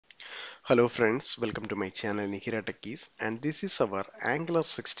Hello friends, welcome to my channel Nikira Techies, and this is our Angular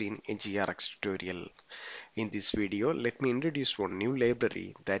 16 NGRX tutorial. In this video, let me introduce one new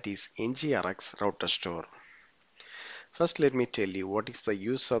library, that is NGRX Router-Store. First, let me tell you what is the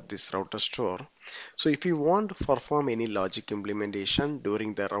use of this router store. So if you want to perform any logic implementation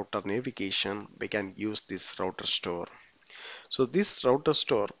during the router navigation, we can use this router store. So this router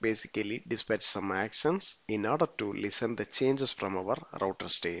store basically dispatches some actions in order to listen the changes from our router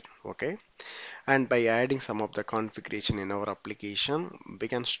state. Okay. And by adding some of the configuration in our application, we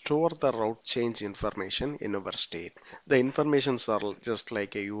can store the route change information in our state. The informations are just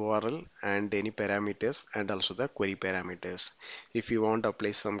like a URL and any parameters and also the query parameters. If you want to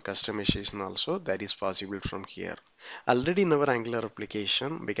apply some customization also, that is possible from here. Already in our Angular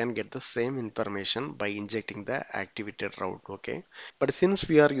application, we can get the same information by injecting the activated route, okay? But since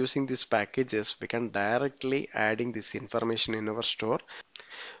we are using these packages, we can directly adding this information in our store.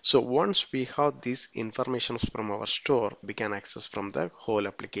 So once we have these informations from our store, we can access from the whole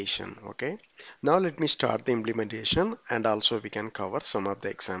application. Okay. Now let me start the implementation and also we can cover some of the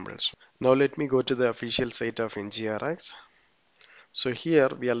examples. Now let me go to the official site of NGRX. So here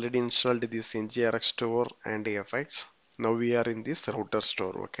we already installed this NGRX store and AFX. Now we are in this router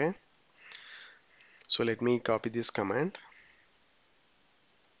store. Okay. So let me copy this command.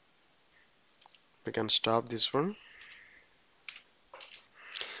 We can stop this one.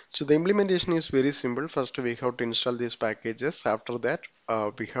 So the implementation is very simple. First we have to install these packages. After that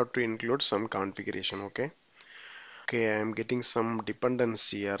we have to include some configuration. Okay. Okay, I am getting some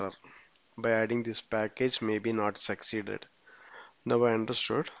dependency error. By adding this package maybe not succeeded. Now I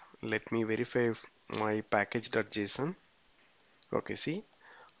understood. Let me verify if my package.json. Okay, see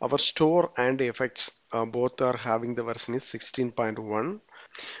our store and effects both are having the version is 16.1,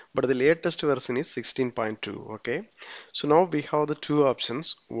 but the latest version is 16.2. Okay, so now we have the two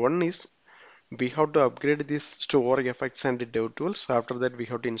options. One is we have to upgrade this store effects and the dev tools. After that we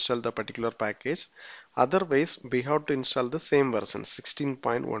have to install the particular package. Otherwise we have to install the same version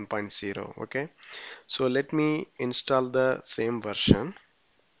 16.1.0. Okay, so let me install the same version.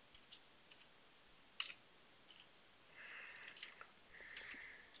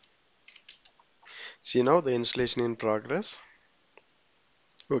 See, now the installation in progress.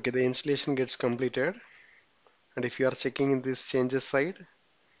 Okay, the installation gets completed, and if you are checking in this changes side,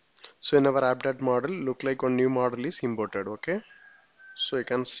 so in our app.model look like one new model is imported. Okay, so you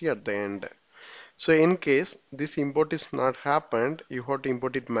can see at the end. So in case this import is not happened, you have to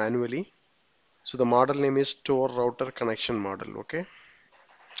import it manually. So the model name is store router connection model. Okay,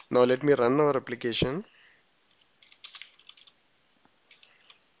 now let me run our application.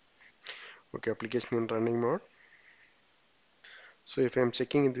 Okay, application in running mode. So if I'm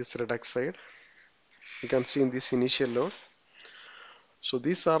checking in this Redux side, you can see in this initial load. So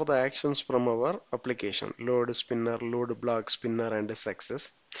these are the actions from our application: load spinner, load block spinner, and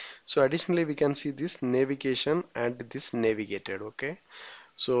success. So additionally we can see this navigation and this navigated. Okay,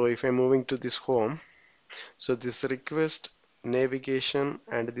 so if I'm moving to this home, so this request, navigation,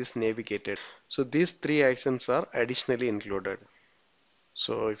 and this navigated, so these three actions are additionally included.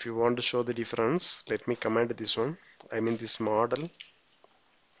 So if you want to show the difference, let me comment this one. I mean this model.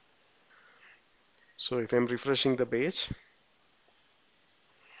 So if I'm refreshing the page,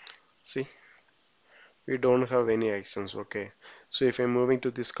 see, we don't have any actions. Okay, so if I'm moving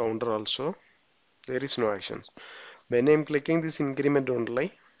to this counter also, there is no actions. When I'm clicking this increment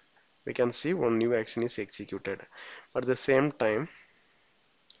only, we can see one new action is executed. But at the same time,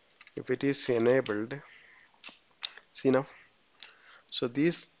 if it is enabled, see now, so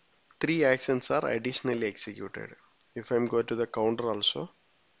these three actions are additionally executed. If I'm go to the counter also,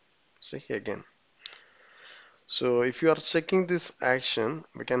 see again. So if you are checking this action,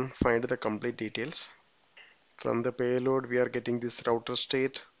 we can find the complete details. From the payload, we are getting this router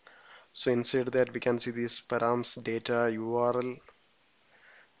state. So inside that, we can see these params, data, URL,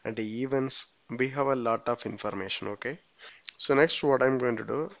 and the events. We have a lot of information. Okay. So next, what I'm going to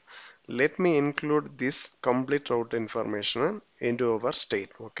do, let me include this complete route information into our state.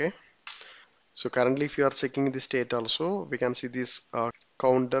 Okay. So currently, if you are checking the state also, we can see this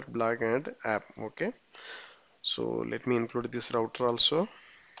counter, blog, and app. Okay. So let me include this router also.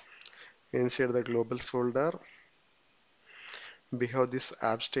 Inside the global folder, we have this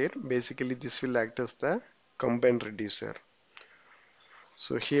app state. Basically, this will act as the combine reducer.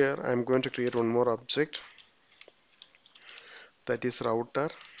 So here I'm going to create one more object, that is router.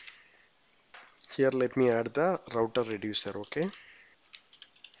 Here let me add the router reducer. Okay.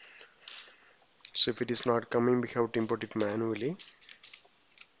 So if it is not coming, we have to import it manually.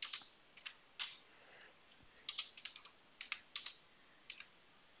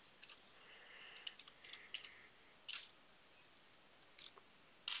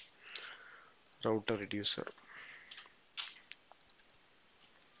 router reducer.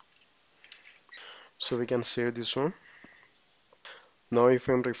 So we can save this one. Now if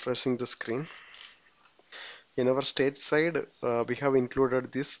I'm refreshing the screen, in our state side we have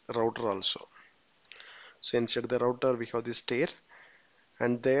included this router also. So inside the router we have this state,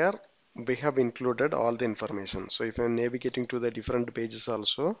 and there we have included all the information. So if I'm navigating to the different pages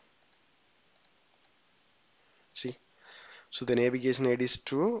also, see, so the navigation ID is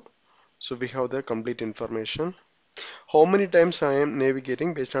true, so we have the complete information. How many times I am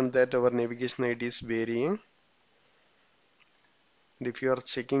navigating, based on that our navigation ID is varying. And if you are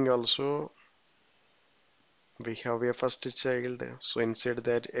checking also, we have a first child, so inside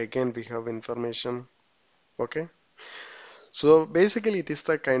that again we have information. Okay, so basically it is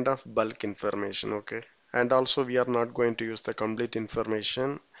the kind of bulk information. Okay, and also we are not going to use the complete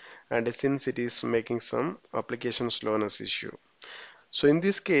information, and since it is making some application slowness issue, so in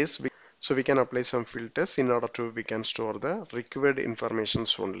this case we can apply some filters in order to we can store the required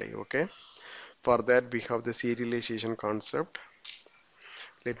informations only. Okay, for that we have the serialization concept.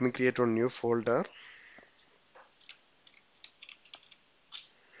 Let me create a new folder.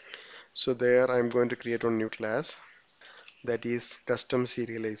 So there I'm going to create a new class, that is custom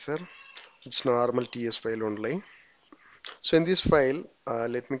serializer. It's normal TS file only. So in this file,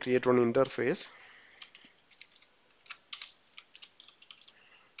 let me create one interface.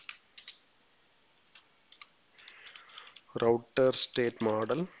 Router state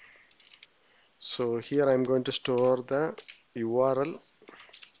model. So here I'm going to store the URL,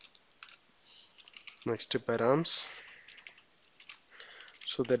 next to params.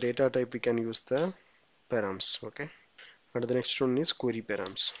 So the data type we can use the params. Okay. And the next one is query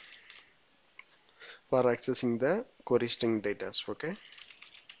params for accessing the query string data. Okay.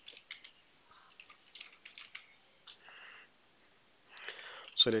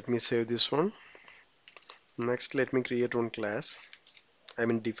 So let me save this one. Next, let me create one class.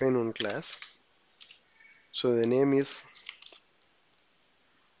 Define one class. So the name is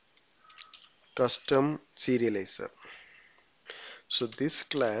custom serializer. So this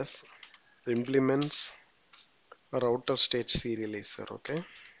class implements a router state serializer. Okay.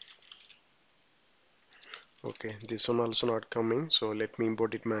 Okay. This one also not coming. So let me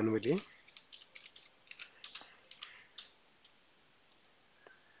import it manually.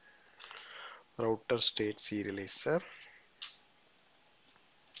 Router state serializer.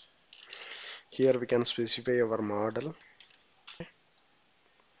 Here we can specify our model.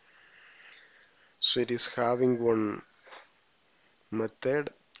 So it is having one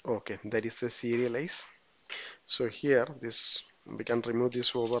method. Okay, that is the serialize. So here this we can remove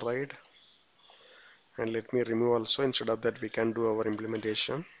this override, and let me remove also. Instead of that we can do our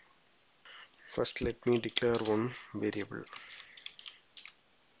implementation. First let me declare one variable,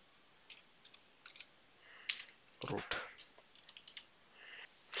 root.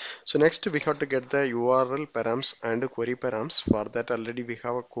 So next we have to get the URL params and query params. For that already we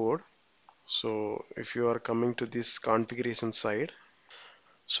have a code. So if you are coming to this configuration side,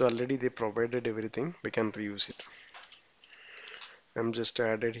 so already they provided everything, we can reuse it. I'm just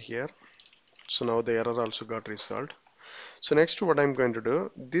added here. So now the error also got resolved. So next what I'm going to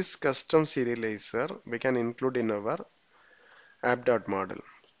do, this custom serializer we can include in our app.model.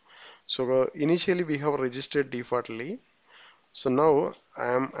 So initially we have registered defaultly. So now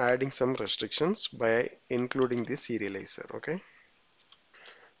I am adding some restrictions by including this serializer. Okay.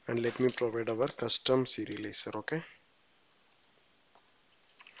 And let me provide our custom serializer. Okay.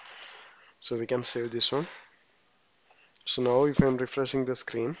 So we can save this one. So now if I'm refreshing the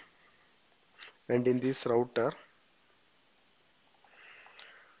screen, and in this router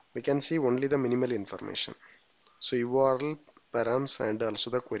we can see only the minimal information. So URL params and also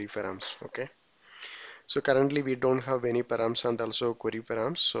the query params. Okay. So currently we don't have any params and also query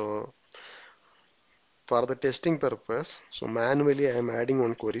params. So for the testing purpose, so manually I am adding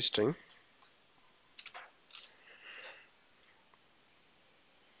one query string.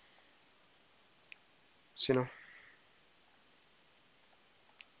 So now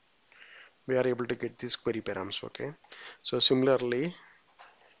we are able to get these query params. Okay. So similarly,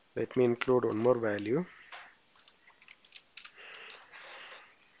 let me include one more value.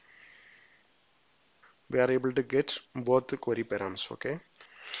 We are able to get both the query params. Okay.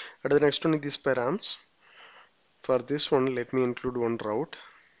 And the next one is these params. For this one, let me include one route.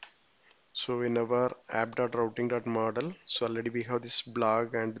 So in our app.routing.model, so already we have this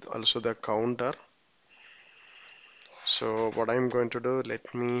blog and also the counter. So what I'm going to do,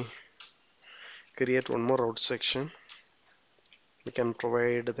 let me create one more route section. We can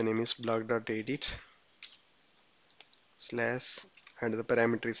provide the name is blog.edit slash and the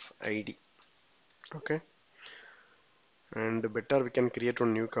parameter is id. Okay, and better we can create a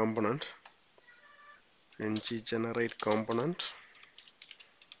new component, ng generate component,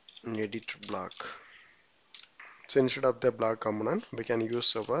 edit block. So instead of the block component we can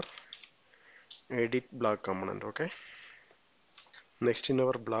use our edit block component. Okay, next in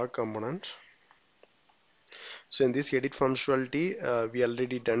our block component, so in this edit functionality we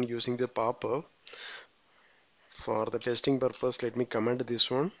already done using the pop-up. For the testing purpose, let me comment this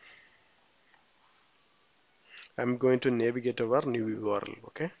one. I'm going to navigate our new URL.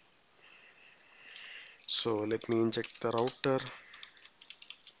 Okay, so let me inject the router,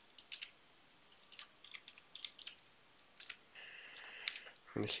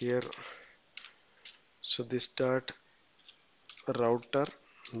 and here, so this dot router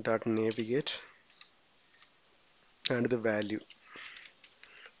dot navigate and the value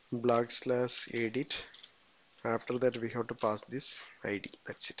block slash edit. After that we have to pass this ID.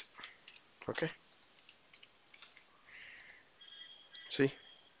 That's it. Okay, see,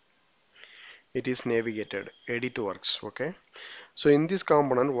 it is navigated, edit works. Okay, so in this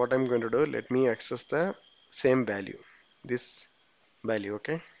component what I'm going to do, let me access the same value, this value.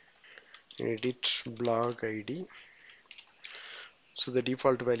 Okay, edit block ID. So the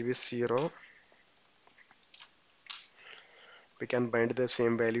default value is 0. We can bind the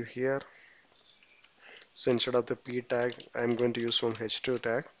same value here. So instead of the p tag, I'm going to use one h2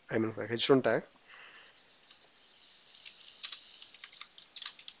 tag, h1 tag.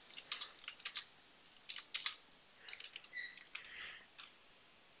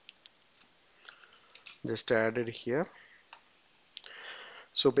 Just add it here.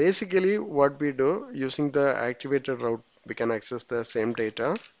 So basically what we do, using the activated route, we can access the same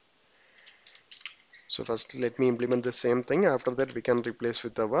data. So first let me implement the same thing. After that we can replace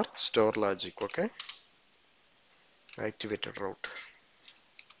with our store logic. Okay, activated route.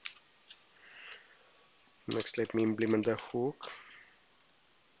 Next let me implement the hook.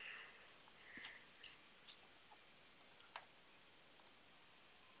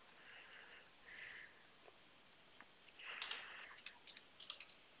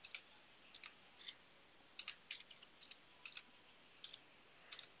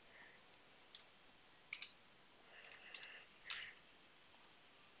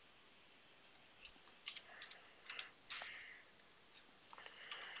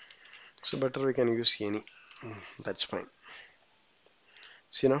 So better we can use any. That's fine.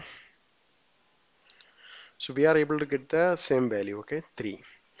 See now, so we are able to get the same value. Okay, 3.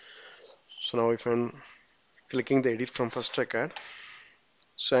 So now if I'm clicking the edit from first record,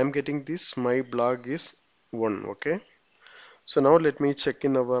 so I'm getting this, my blog is 1. Okay, so now let me check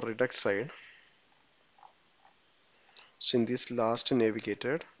in our Redux side. So in this last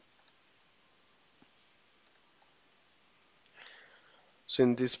navigated, so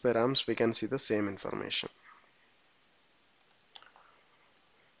in these params we can see the same information.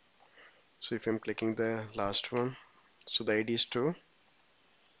 So if I'm clicking the last one, so the ID is 2.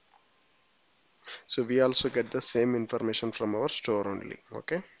 So we also get the same information from our store only.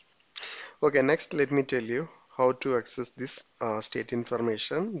 Okay, okay, next let me tell you how to access this state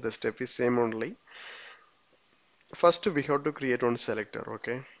information. The step is same only. First we have to create one selector.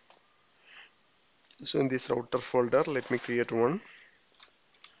 Okay, so in this router folder let me create one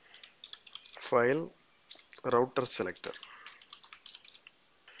file, router selector.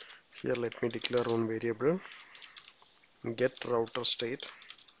 Here let me declare one variable, get router state,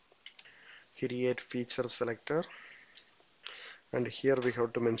 create feature selector, and here we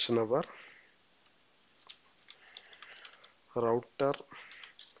have to mention our router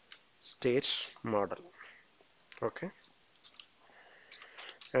state model. Okay,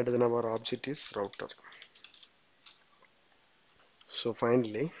 and then our object is router. So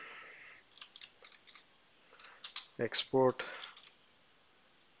finally export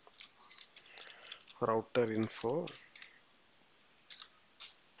router info,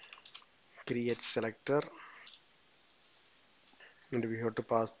 create selector, and we have to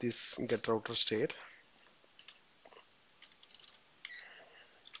pass this get router state.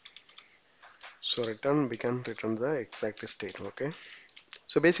 So return, we can return the exact state. Okay,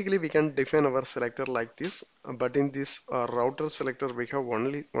 so basically we can define our selector like this, but in this router selector we have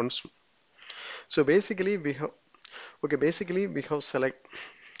only once. So basically we have, okay, basically we have select,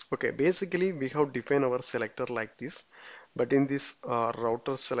 okay, basically we have defined our selector like this, but in this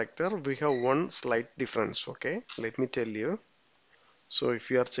router selector we have one slight difference. Okay, let me tell you. So if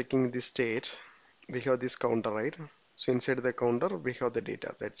you are checking this state, we have this counter, right? So inside the counter we have the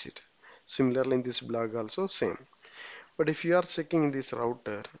data, that's it. Similarly in this blog also same. But if you are checking this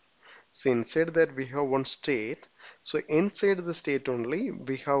router, so inside that we have one state, So inside the state only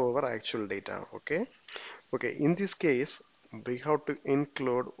we have our actual data. Okay, in this case we have to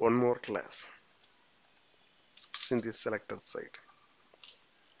include one more class in this selector side.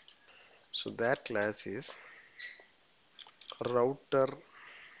 So that class is router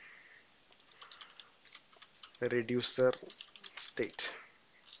reducer state.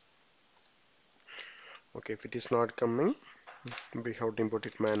 Okay, if it is not coming, we have to import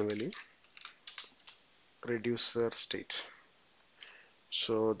it manually. Reducer state.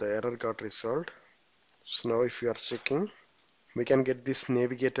 So the error got resolved. So now if you are checking, we can get this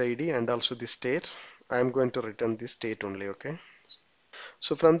navigate ID and also the state. I am going to return this state only. Okay.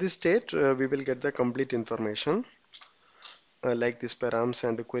 So from this state, we will get the complete information like this params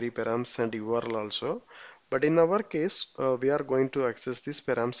and query params and URL also. But in our case, we are going to access this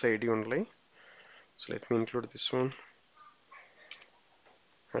params ID only. So let me include this one,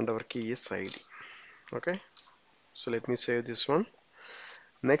 and our key is ID. Okay. So let me save this one.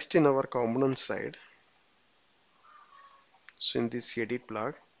 Next in our component side, so in this edit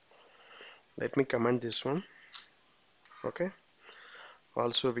block, let me comment this one. Okay.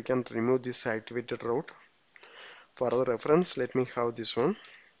 Also we can remove this activated route. For our reference, let me have this one,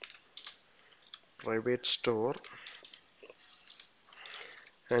 private store,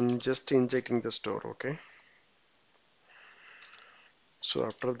 and just injecting the store. Okay. So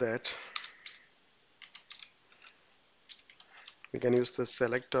after that, we can use the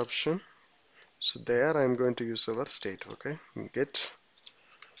select option. So there I'm going to use our state. Okay. Get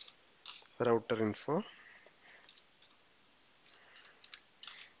router info.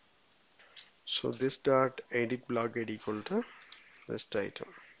 So this dot edit block ID equal to list item.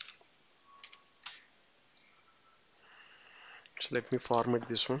 So let me format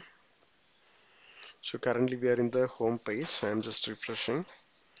this one. So currently we are in the home page. I'm just refreshing.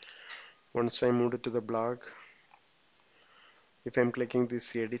 Once I moved to the blog, if I'm clicking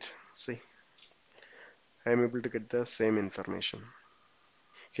this edit, see, I'm able to get the same information.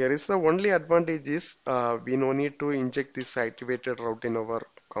 Here is the only advantage is we no need to inject this activated route in our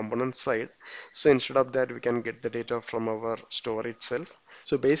component side. So instead of that, we can get the data from our store itself.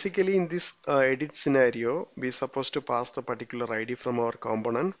 So basically in this edit scenario, we supposed to pass the particular ID from our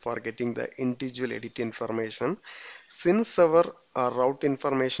component for getting the individual edit information. Since our route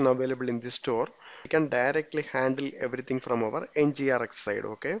information available in the store, we can directly handle everything from our NGRX side.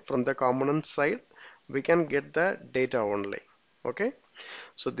 Okay, from the component side, we can get the data only. Okay.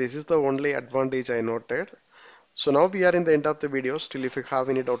 So this is the only advantage I noted. So now we are in the end of the video. Still, if you have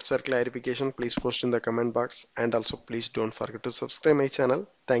any doubts or clarification, please post in the comment box, and also please don't forget to subscribe my channel.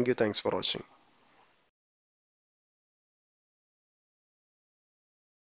 Thank you. Thanks for watching.